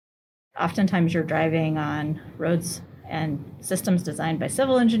Oftentimes you're driving on roads and systems designed by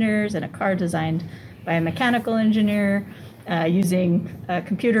civil engineers and a car designed by a mechanical engineer using a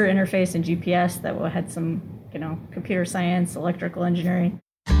computer interface and GPS that had some, computer science, electrical engineering.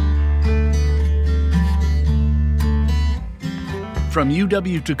 From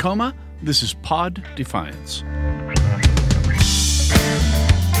UW-Tacoma, this is Pod Defiance.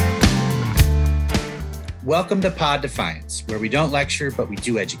 Welcome to Pod Defiance, where we don't lecture, but we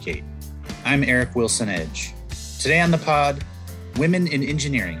do educate. I'm Eric Wilson Edge. Today on the pod, Women in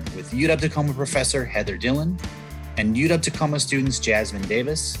Engineering with UW-Tacoma professor Heather Dillon and UW-Tacoma students Jasmine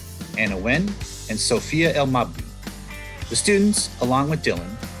Davis, Anna Wen, and Sophia El Mabdi. The students, along with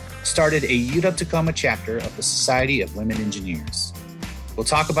Dillon, started a UW-Tacoma chapter of the Society of Women Engineers. We'll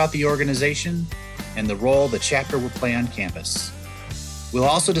talk about the organization and the role the chapter will play on campus. We'll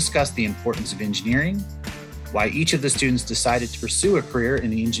also discuss the importance of engineering, why each of the students decided to pursue a career in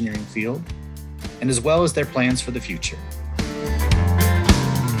the engineering field, and as well as their plans for the future.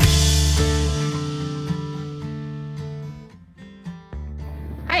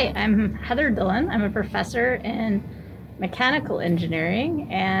 Hi, I'm Heather Dillon. I'm a professor in mechanical engineering,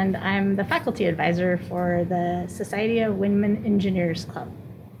 and I'm the faculty advisor for the Society of Women Engineers Club.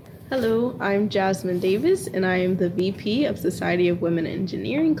 Hello, I'm Jasmine Davis, and I am the VP of Society of Women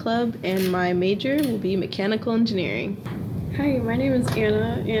Engineering Club, and my major will be mechanical engineering. Hi, my name is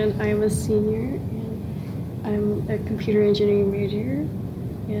Anna, and I'm a senior, and I'm a computer engineering major,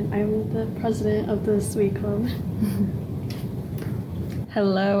 and I'm the president of the SWE Club.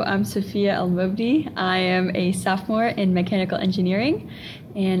 Hello, I'm Sophia El Mabdi. I am a sophomore in mechanical engineering,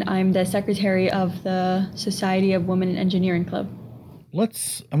 and I'm the secretary of the Society of Women Engineering Club. I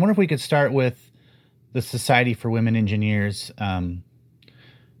wonder if we could start with the Society for Women Engineers, kind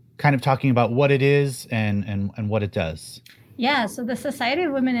of talking about what it is and what it does. Yeah, so the Society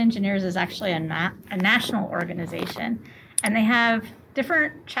of Women Engineers is actually a national organization, and they have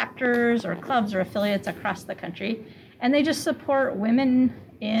different chapters or clubs or affiliates across the country, and they just support women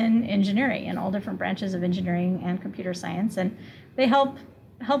in engineering in all different branches of engineering and computer science, and they help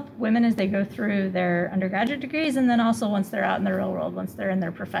women as they go through their undergraduate degrees, and then also once they're out in the real world, once they're in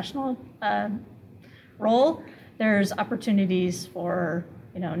their professional role, there's opportunities for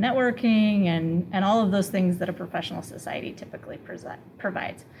networking and all of those things that a professional society typically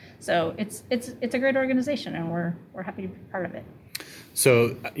provides. So it's a great organization, and we're happy to be part of it.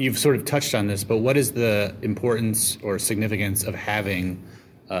 So you've sort of touched on this, but what is the importance or significance of having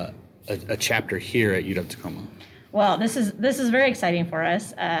a chapter here at UW-Tacoma? Well, this is very exciting for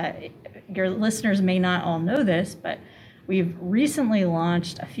us. Your listeners may not all know this, but we've recently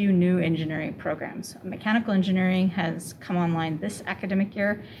launched a few new engineering programs. Mechanical engineering has come online this academic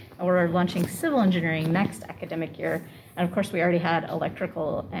year, and we're launching civil engineering next academic year. And of course, we already had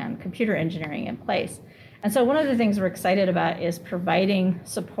electrical and computer engineering in place. And so one of the things we're excited about is providing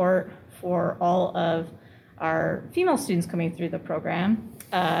support for all of our female students coming through the program,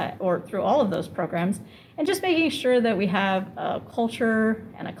 or through all of those programs, and just making sure that we have a culture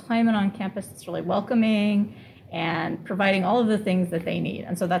and a climate on campus that's really welcoming and providing all of the things that they need.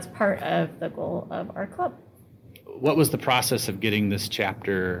 And so that's part of the goal of our club. What was the process of getting this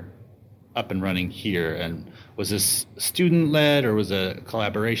chapter up and running here? And was this student-led, or was it a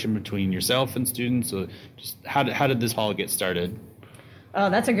collaboration between yourself and students? So just how did this all get started? Oh,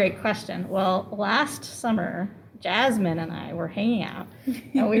 that's a great question. Well, last summer, Jasmine and I were hanging out,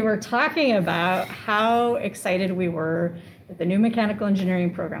 and we were talking about how excited we were that the new mechanical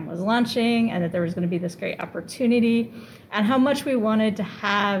engineering program was launching and that there was going to be this great opportunity, and how much we wanted to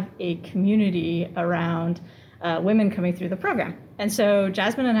have a community around women coming through the program. And so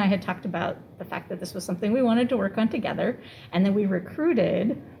Jasmine and I had talked about the fact that this was something we wanted to work on together, and then we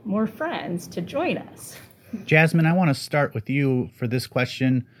recruited more friends to join us. Jasmine, I want to start with you for this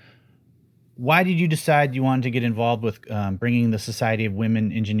question. Why did you decide you wanted to get involved with bringing the Society of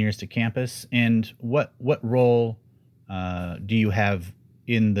Women Engineers to campus, and what role do you have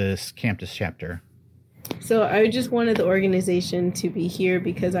in this campus chapter? So I just wanted the organization to be here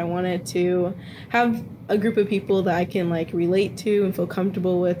because I wanted to have a group of people that I can relate to and feel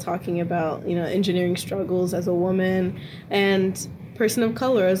comfortable with talking about, engineering struggles as a woman and person of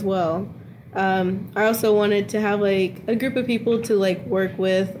color as well. I also wanted to have a group of people to work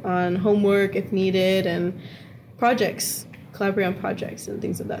with on homework if needed and projects, collaborate on projects and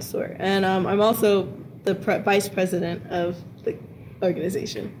things of that sort. And I'm also the vice president of the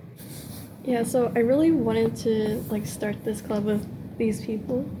organization. Yeah, so I really wanted to start this club with these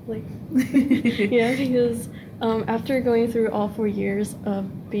people, yeah, because after going through all 4 years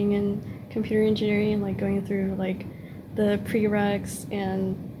of being in computer engineering, going through the prereqs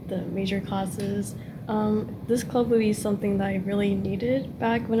and the major classes. This club would be something that I really needed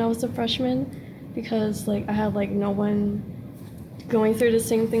back when I was a freshman, because like I had like no one going through the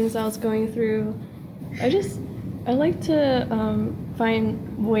same things I was going through. I like to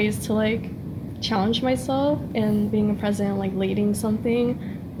find ways to like challenge myself, and being a president, like leading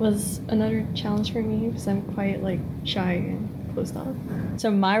something, was another challenge for me because I'm quite like shy and closed off. So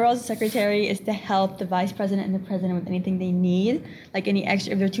my role as a secretary is to help the vice president and the president with anything they need, like any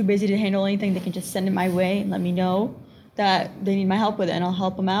extra. If they're too busy to handle anything, they can just send it my way and let me know that they need my help with it, and I'll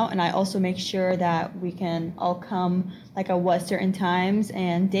help them out. And I also make sure that we can all come like at what certain times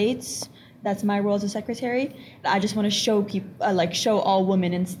and dates. That's my role as a secretary. I just want to show people, show all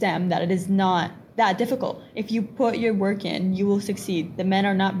women in STEM that it is not that difficult. If you put your work in, you will succeed. The men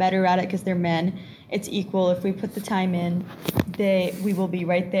are not better at it because they're men. It's equal. If we put the time in, we will be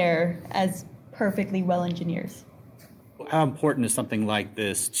right there as perfectly well engineers. How important is something like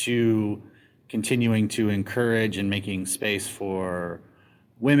this to continuing to encourage and making space for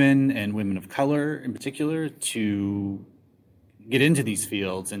women and women of color in particular to get into these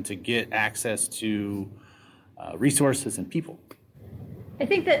fields and to get access to resources and people? I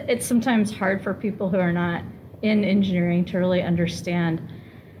think that it's sometimes hard for people who are not in engineering to really understand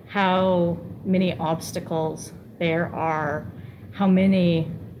how many obstacles there are, how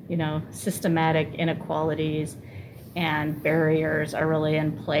many, systematic inequalities and barriers are really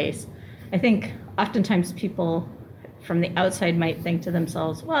in place. I think oftentimes people from the outside might think to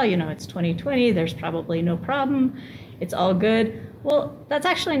themselves, well, it's 2020, there's probably no problem, it's all good. Well, that's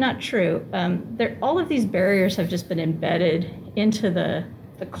actually not true. All of these barriers have just been embedded into the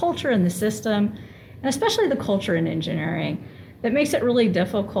culture and the system, and especially the culture in engineering, that makes it really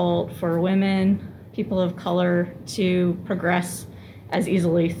difficult for women, people of color, to progress as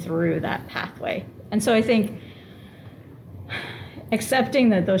easily through that pathway. And so I think accepting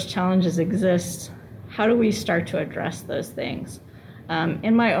that those challenges exist, how do we start to address those things?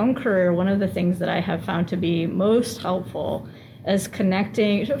 In my own career, one of the things that I have found to be most helpful is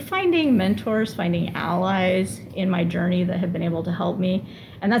finding mentors, finding allies in my journey that have been able to help me.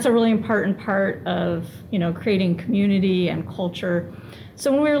 And that's a really important part of, creating community and culture.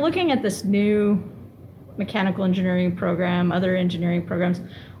 So when we were looking at this new mechanical engineering program, other engineering programs,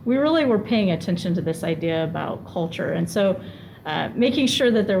 we really were paying attention to this idea about culture. And so making sure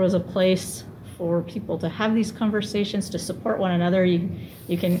that there was a place for people to have these conversations, to support one another. You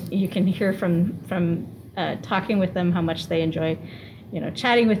can hear from talking with them how much they enjoy,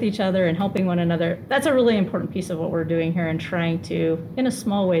 chatting with each other and helping one another. That's a really important piece of what we're doing here, and trying to, in a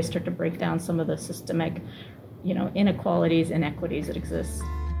small way, start to break down some of the systemic, inequalities, inequities that exist.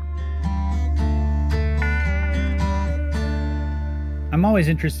 I'm always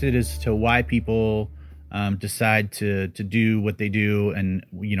interested as to why people decide to do what they do, and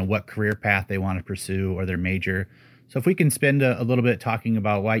what career path they want to pursue or their major. So if we can spend a little bit talking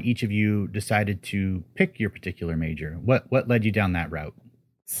about why each of you decided to pick your particular major. What led you down that route?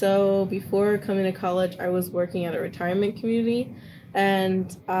 So before coming to college, I was working at a retirement community,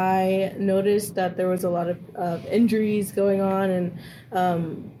 and I noticed that there was a lot of injuries going on,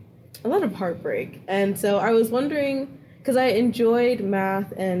 and a lot of heartbreak. And so I was wondering, because I enjoyed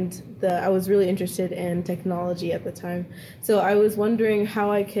math and I was really interested in technology at the time. So I was wondering how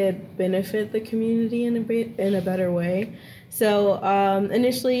I could benefit the community in a better way. So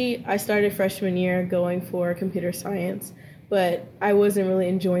initially I started freshman year going for computer science, but I wasn't really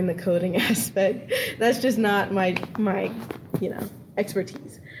enjoying the coding aspect. That's just not my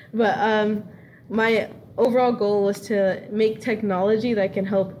expertise. But my overall goal was to make technology that can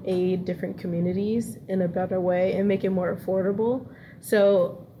help aid different communities in a better way and make it more affordable.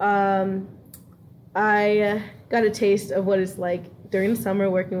 So I got a taste of what it's like during the summer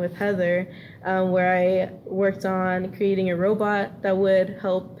working with Heather, where I worked on creating a robot that would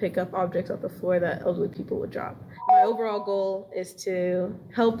help pick up objects off the floor that elderly people would drop. My overall goal is to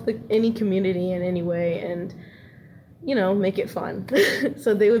help any community in any way and make it fun.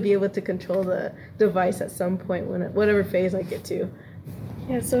 So they would be able to control the device at some point, whatever phase I get to.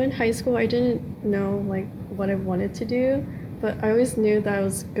 Yeah, so in high school, I didn't know what I wanted to do, but I always knew that I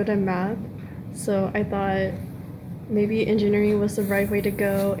was good at math. So I thought maybe engineering was the right way to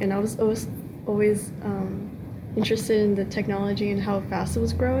go. And I was always interested in the technology and how fast it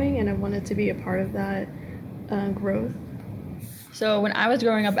was growing, and I wanted to be a part of that growth. So when I was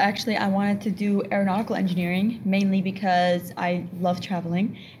growing up, actually, I wanted to do aeronautical engineering, mainly because I love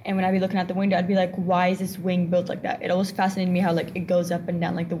traveling. And when I'd be looking out the window, I'd be like, why is this wing built like that? It always fascinated me how it goes up and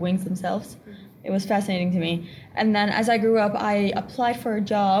down, like the wings themselves. It was fascinating to me. And then as I grew up, I applied for a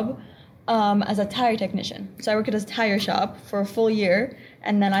job as a tire technician. So I worked at a tire shop for a full year,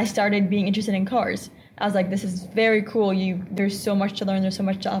 and then I started being interested in cars. I was like, this is very cool. There's so much to learn, there's so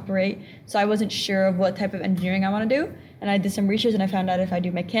much to operate. So I wasn't sure of what type of engineering I want to do. And I did some research and I found out if I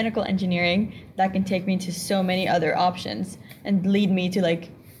do mechanical engineering, that can take me to so many other options and lead me to like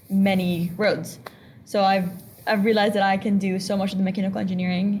many roads. So I've realized that I can do so much of the mechanical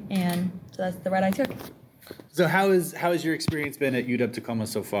engineering, and so that's the route I took. So how has your experience been at UW-Tacoma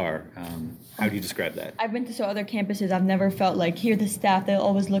so far? How do you describe that? I've been to so other campuses. I've never felt like here the staff, they'll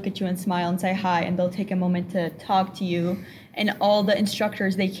always look at you and smile and say hi, and they'll take a moment to talk to you. And all the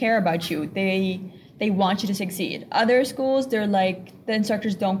instructors, they care about you. They want you to succeed. Other schools, they're like, the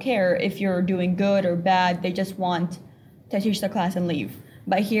instructors don't care if you're doing good or bad. They just want to teach the class and leave.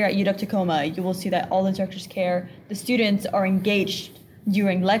 But here at UW-Tacoma, you will see that all the instructors care. The students are engaged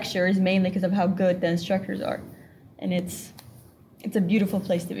during lectures, mainly because of how good the instructors are. And it's a beautiful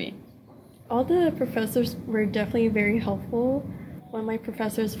place to be. All the professors were definitely very helpful. One of my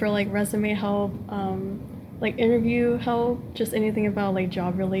professors for like resume help, like interview help, just anything about like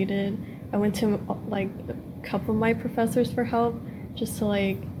job related. I went to like a couple of my professors for help, just to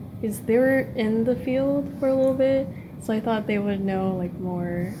like, because they were in the field for a little bit, so I thought they would know like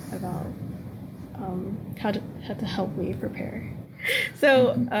more about how to help me prepare.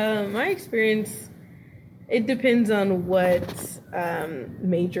 So my experience, it depends on what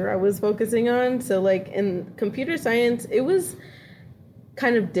major I was focusing on. So like in computer science, it was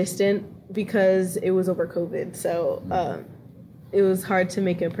kind of distant because it was over COVID. So it was hard to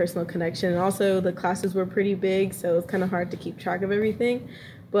make a personal connection. And also the classes were pretty big, so it was kind of hard to keep track of everything.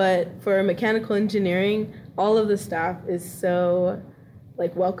 But for mechanical engineering, all of the staff is so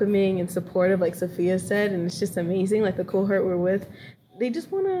like welcoming and supportive, like Sophia said, and it's just amazing. Like the cohort we're with, they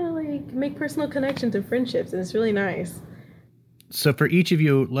just want to like make personal connections and friendships, and it's really nice. So for each of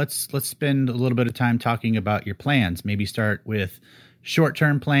you, let's spend a little bit of time talking about your plans. Maybe start with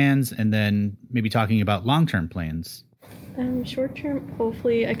short-term plans and then maybe talking about long-term plans. Short term,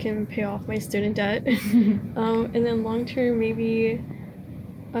 hopefully I can pay off my student debt, and then long term, maybe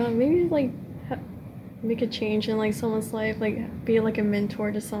like make a change in like someone's life, like be like a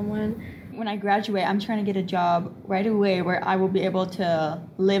mentor to someone. When I graduate, I'm trying to get a job right away where I will be able to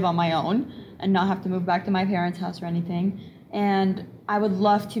live on my own and not have to move back to my parents' house or anything. And I would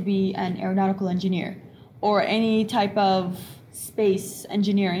love to be an aeronautical engineer or any type of space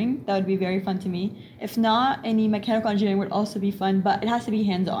engineering. That would be very fun to me. If not, any mechanical engineering would also be fun, but it has to be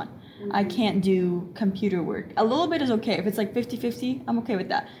hands-on. I can't do computer work. A little bit is okay. If it's like 50-50, I'm okay with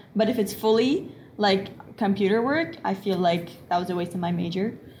that. But if it's fully like computer work, I feel like that was a waste of my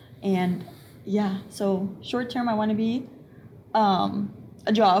major. And yeah, so short term, I want to be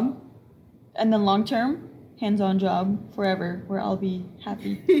a job, and then long term, hands-on job forever, where I'll be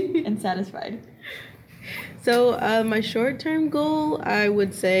happy and satisfied. So my short-term goal, I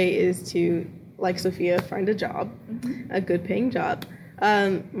would say, is to, like Sophia, find a job, a good paying job.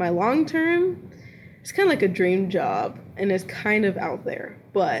 My long-term, it's kind of like a dream job, and it's kind of out there,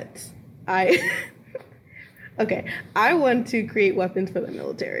 but I want to create weapons for the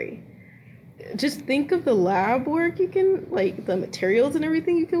military. Just think of the lab work you can, like the materials and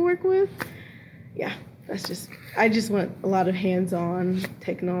everything you can work with. Yeah, I just want a lot of hands-on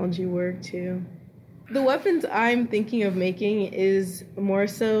technology work too. The weapons I'm thinking of making is more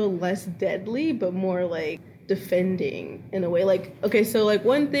so less deadly, but more like defending in a way. Like, okay, so like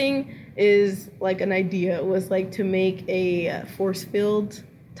one thing is like an idea was like to make a force field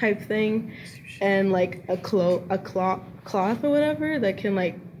type thing and like a cloth or whatever that can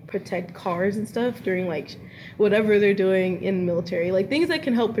like protect cars and stuff during like whatever they're doing in military, like things that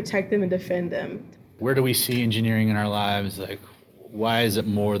can help protect them and defend them. Where do we see engineering in our lives? Like, why is it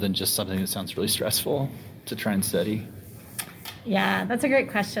more than just something that sounds really stressful to try and study? Yeah, that's a great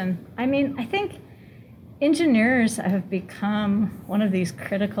question. I mean, I think engineers have become one of these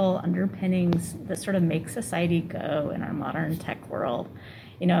critical underpinnings that sort of make society go in our modern tech world.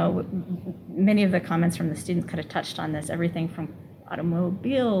 You know, many of the comments from the students kind of touched on this, everything from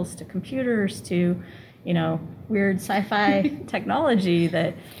automobiles to computers to, you know, weird sci-fi technology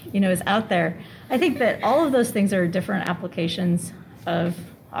that, you know, is out there. I think that all of those things are different applications of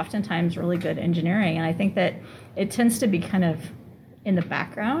oftentimes really good engineering. And I think that it tends to be kind of in the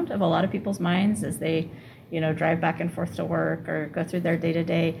background of a lot of people's minds as they, you know, drive back and forth to work or go through their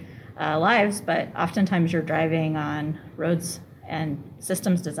day-to-day lives. But oftentimes you're driving on roads and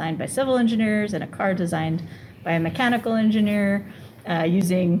systems designed by civil engineers and a car designed by a mechanical engineer,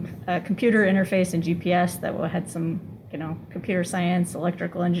 using a computer interface and GPS that had some, you know, computer science,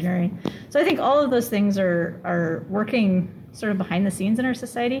 electrical engineering. So I think all of those things are working sort of behind the scenes in our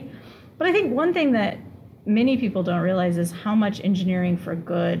society. But I think one thing that many people don't realize is how much engineering for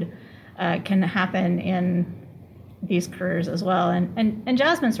good can happen in these careers as well. And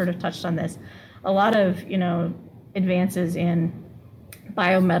Jasmine sort of touched on this. A lot of, advances in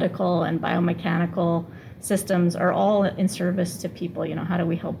biomedical and biomechanical systems are all in service to people. How do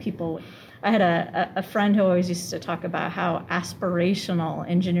we help people? I had a friend who always used to talk about how aspirational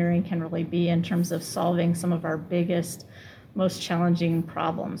engineering can really be in terms of solving some of our biggest, most challenging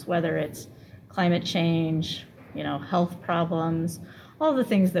problems, whether it's climate change, health problems, all the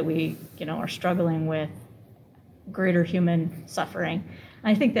things that we, are struggling with, greater human suffering.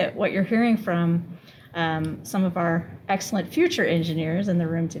 And I think that what you're hearing from some of our excellent future engineers in the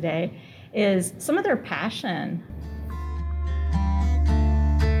room today is some of their passion.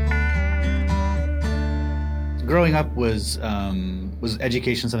 Growing up, was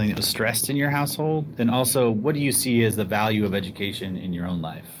education something that was stressed in your household? And also, what do you see as the value of education in your own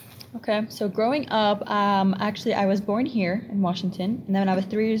life? Okay, so growing up, actually I was born here in Washington, and then when I was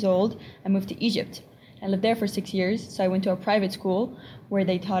 3 years old, I moved to Egypt. I lived there for 6 years, so I went to a private school where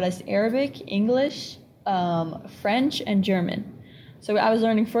they taught us Arabic, English, French, and German. So I was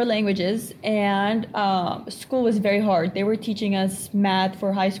learning 4 languages, and school was very hard. They were teaching us math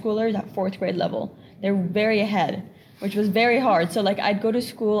for high schoolers at 4th grade level. They were very ahead, which was very hard. So I'd go to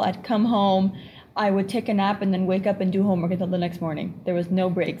school, I'd come home, I would take a nap and then wake up and do homework until the next morning. There was no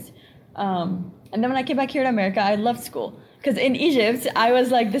breaks. And then when I came back here to America, I loved school. Because in Egypt, I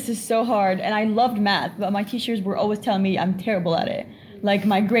was like, this is so hard. And I loved math, but my teachers were always telling me I'm terrible at it.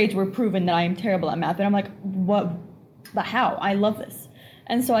 My grades were proven that I am terrible at math. And I'm like, what? But how? I love this.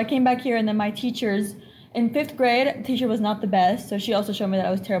 And so I came back here, and then my teachers, in 5th grade, the teacher was not the best. So she also showed me that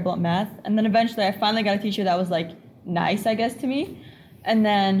I was terrible at math. And then eventually I finally got a teacher that was nice, I guess, to me. And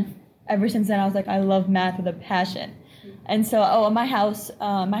then ever since then, I was like, I love math with a passion. And so, in my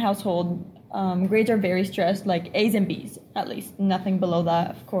household, grades are very stressed, A's and B's, at least. Nothing below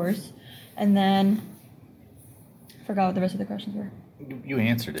that, of course. And then, I forgot what the rest of the questions were. You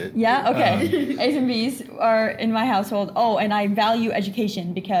answered it. Yeah? Okay. A's and B's are in my household. Oh, and I value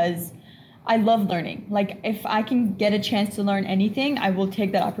education because I love learning. If I can get a chance to learn anything, I will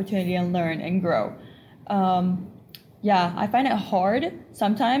take that opportunity and learn and grow. I find it hard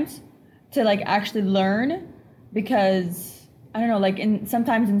sometimes to actually learn because I don't know,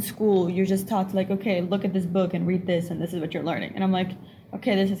 sometimes in school you're just taught to okay, look at this book and read this and this is what you're learning. And I'm like,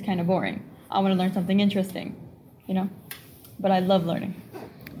 okay, this is kind of boring. I want to learn something interesting, but I love learning.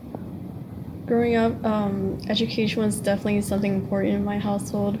 Growing up, education was definitely something important in my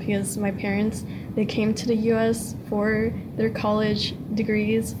household because my parents, they came to the U.S. for their college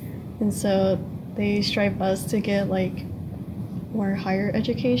degrees, and so they strive us to get more higher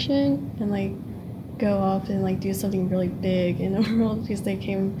education and go off and do something really big in the world because they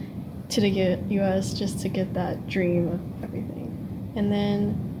came to the U.S. just to get that dream of everything. And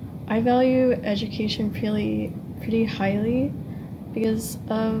then I value education pretty highly because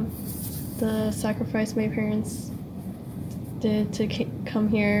of the sacrifice my parents did to come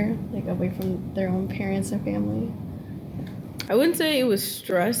here, away from their own parents and family. I wouldn't say it was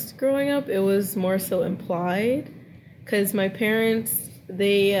stressed growing up. It was more so implied because my parents,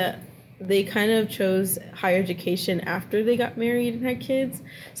 they kind of chose higher education after they got married and had kids.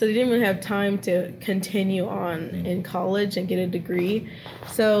 So they didn't really have time to continue on in college and get a degree.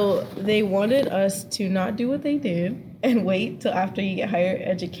 So they wanted us to not do what they did and wait till after you get higher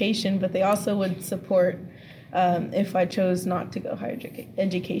education, but they also would support if I chose not to go higher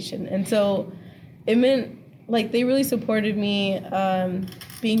education. And so it meant they really supported me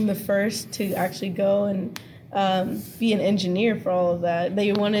being the first to actually go and be an engineer for all of that.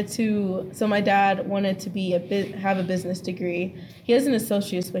 They wanted to, so my dad wanted to have a business degree. He has an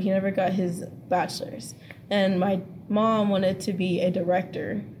associate's, but he never got his bachelor's. And my mom wanted to be a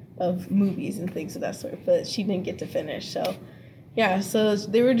director of movies and things of that sort, but she didn't get to finish. So yeah, so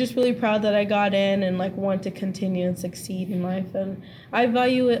they were just really proud that I got in and want to continue and succeed in life. And I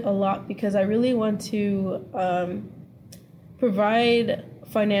value it a lot because I really want to provide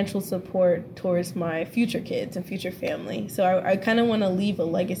financial support towards my future kids and future family. So I kind of want to leave a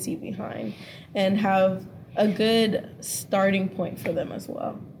legacy behind and have a good starting point for them as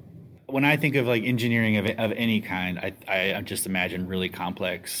well. When I think of engineering of any kind, I just imagine really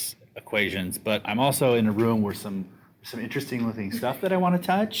complex equations, but I'm also in a room where some interesting looking stuff that I want to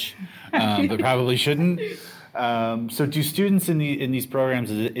touch, but probably shouldn't. So do students in these programs,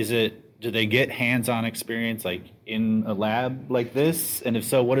 do they get hands-on experience in a lab like this? And if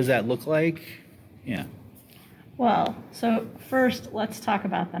so, what does that look like? Yeah. Well, so first let's talk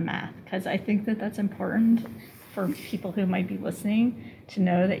about the math because I think that that's important for people who might be listening to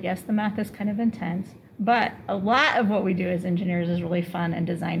know that, yes, the math is kind of intense, but a lot of what we do as engineers is really fun and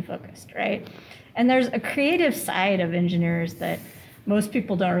design focused, right? And there's a creative side of engineers that most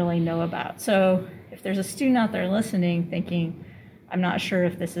people don't really know about. So if there's a student out there listening thinking, I'm not sure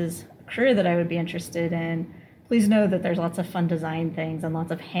if this is a career that I would be interested in, please know that there's lots of fun design things and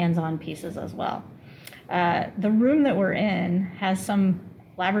lots of hands-on pieces as well. The room that we're in has some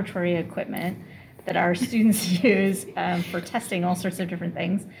laboratory equipment that our students use for testing all sorts of different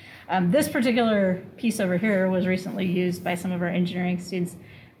things. This particular piece over here was recently used by some of our engineering students.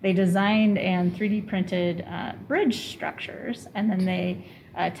 They designed and 3D printed bridge structures, and then they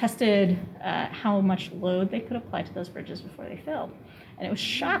tested how much load they could apply to those bridges before they failed. And it was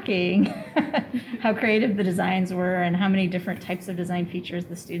shocking how creative the designs were and how many different types of design features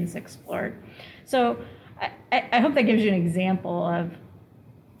the students explored. So I hope that gives you an example of,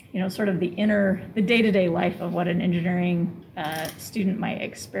 sort of the day-to-day life of what an engineering student might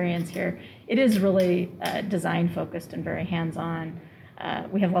experience here. It is really design focused and very hands-on.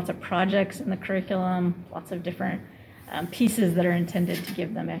 We have lots of projects in the curriculum, lots of different pieces that are intended to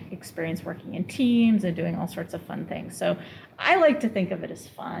give them experience working in teams and doing all sorts of fun things. So I like to think of it as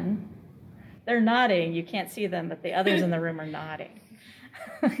fun. They're nodding. You can't see them, but the others in the room are nodding.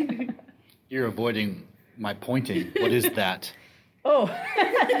 You're avoiding my pointing. What is that? Oh,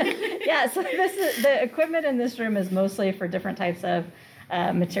 yeah. So the equipment in this room is mostly for different types of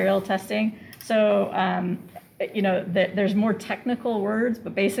material testing. So, there's more technical words,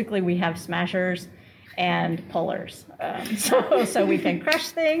 but basically we have smashers and pullers. So we can crush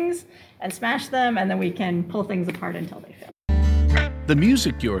things and smash them, and then we can pull things apart until they fail. The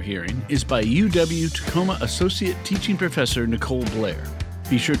music you're hearing is by UW-Tacoma Associate Teaching Professor Nicole Blair.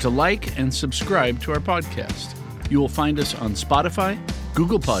 Be sure to like and subscribe to our podcast. You will find us on Spotify,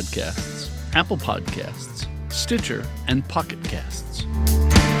 Google Podcasts, Apple Podcasts, Stitcher, and Pocket Casts.